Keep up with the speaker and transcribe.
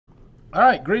All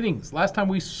right, greetings. Last time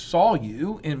we saw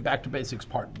you in Back to Basics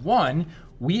Part 1,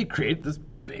 we had created this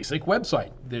basic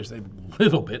website. There's a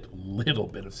little bit of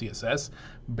CSS.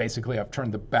 Basically, I've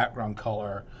turned the background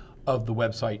color of the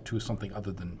website to something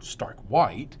other than stark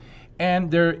white.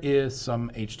 And there is some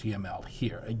HTML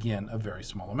here. Again, a very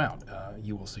small amount.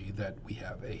 You will see that we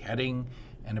have a heading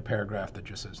and a paragraph that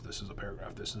just says this is a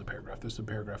paragraph, this is a paragraph, this is a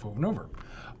paragraph over and over.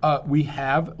 We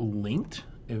have linked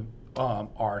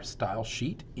our style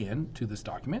sheet into this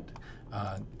document.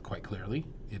 Quite clearly,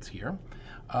 it's here.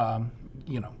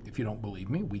 If you don't believe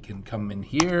me, we can come in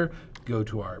here, go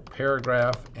to our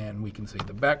paragraph, and we can say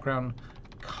the background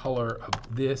color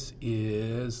of this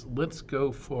is, let's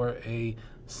go for a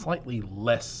slightly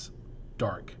less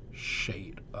dark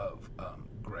shade of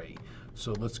gray.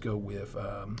 So let's go with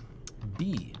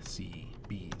BCBCEE.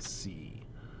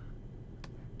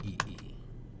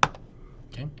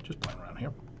 Okay, just playing around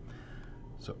here.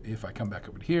 So if I come back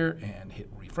over here and hit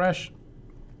refresh,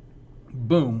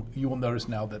 boom, you will notice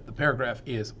now that the paragraph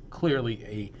is clearly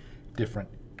a different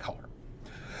color.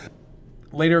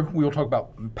 Later, we will talk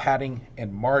about padding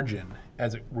and margin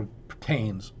as it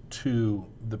pertains to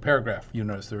the paragraph. You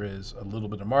notice there is a little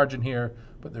bit of margin here,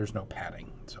 but there's no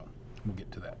padding. So we'll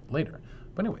get to that later.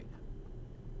 But anyway,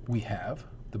 we have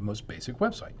the most basic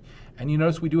website. And you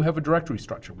notice we do have a directory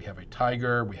structure. We have a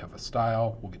tiger, we have a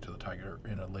style, we'll get to the tiger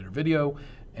in a later video,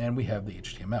 and we have the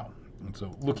HTML. And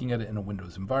so looking at it in a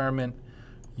Windows environment,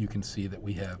 you can see that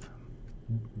we have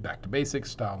back to basics,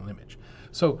 style, and image.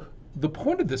 So the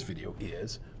point of this video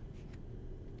is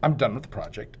I'm done with the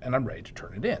project and I'm ready to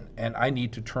turn it in. And I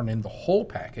need to turn in the whole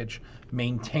package,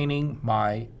 maintaining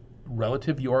my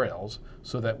relative URLs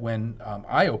so that when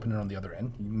I open it on the other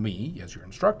end, me as your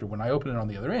instructor, when I open it on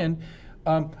the other end,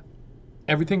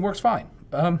 everything works fine.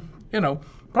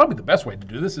 Probably the best way to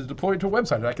do this is deploy it to a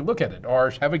website that I can look at it, or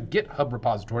have a GitHub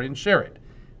repository and share it.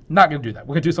 Not going to do that.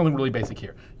 We're going to do something really basic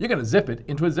here. You're going to zip it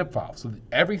into a zip file so that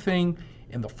everything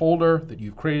in the folder that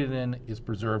you've created in is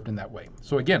preserved in that way.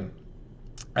 So again,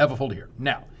 I have a folder here.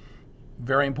 Now,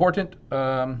 very important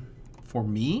for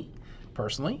me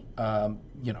personally,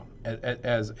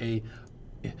 as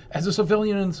a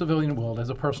civilian in the civilian world, as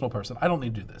a personal person, I don't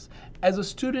need to do this. As a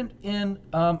student in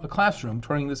a classroom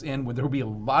turning this in where there will be a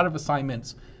lot of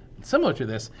assignments similar to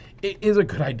this, it is a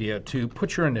good idea to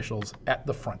put your initials at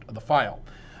the front of the file.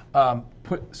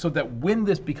 So that when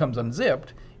this becomes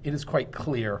unzipped, it is quite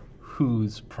clear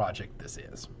whose project this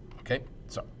is. Okay,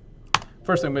 so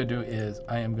first thing I'm going to do is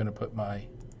I am going to put my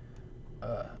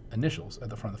initials at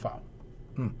the front of the file.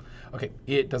 Okay,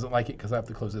 it doesn't like it because I have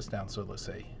to close this down. So let's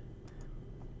say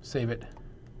save it,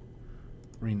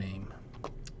 rename.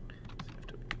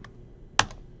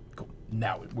 Cool.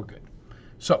 Now we're good.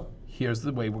 So here's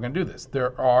the way we're going to do this.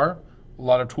 There are a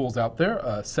lot of tools out there,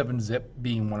 7-zip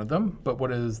being one of them. But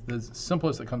what is the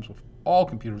simplest that comes with all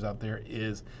computers out there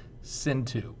is send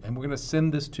to. And we're going to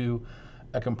send this to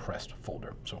a compressed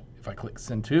folder. So if I click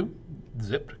send to,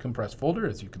 zipped compressed folder,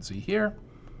 as you can see here,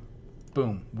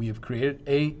 boom, we have created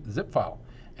a zip file.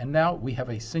 And now we have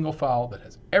a single file that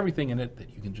has everything in it that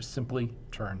you can just simply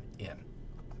turn in.